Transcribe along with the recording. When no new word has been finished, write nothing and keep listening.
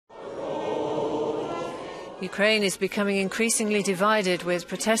Ukraine is becoming increasingly divided, with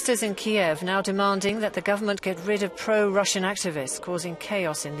protesters in Kyiv now demanding that the government get rid of pro-Russian activists, causing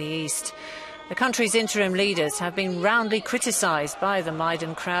chaos in the east. The country's interim leaders have been roundly criticised by the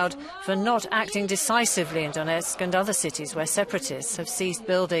Maidan crowd for not acting decisively in Donetsk and other cities where separatists have seized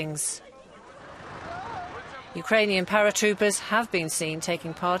buildings. Ukrainian paratroopers have been seen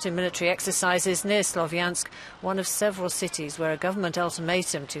taking part in military exercises near Slovyansk, one of several cities where a government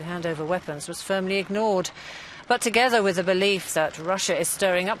ultimatum to hand over weapons was firmly ignored. But together with the belief that Russia is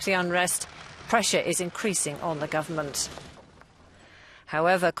stirring up the unrest, pressure is increasing on the government.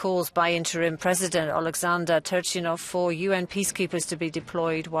 However, calls by interim President Oleksandr Turchynov for UN peacekeepers to be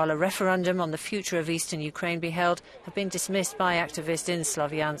deployed while a referendum on the future of eastern Ukraine be held have been dismissed by activists in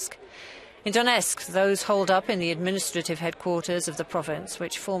Slovyansk. In Donetsk, those holed up in the administrative headquarters of the province,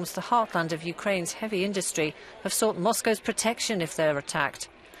 which forms the heartland of Ukraine's heavy industry, have sought Moscow's protection if they're attacked.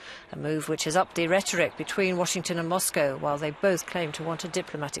 A move which has upped the rhetoric between Washington and Moscow, while they both claim to want a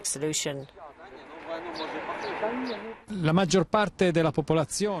diplomatic solution.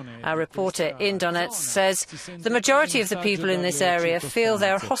 Our reporter in Donetsk says the majority of the people in this area feel they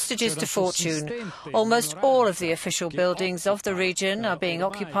are hostages to fortune. Almost all of the official buildings of the region are being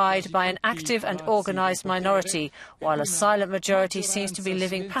occupied by an active and organised minority, while a silent majority seems to be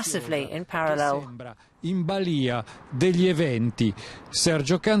living passively in parallel. In balia degli eventi.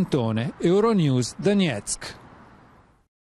 Sergio Cantone, Euronews, Donetsk.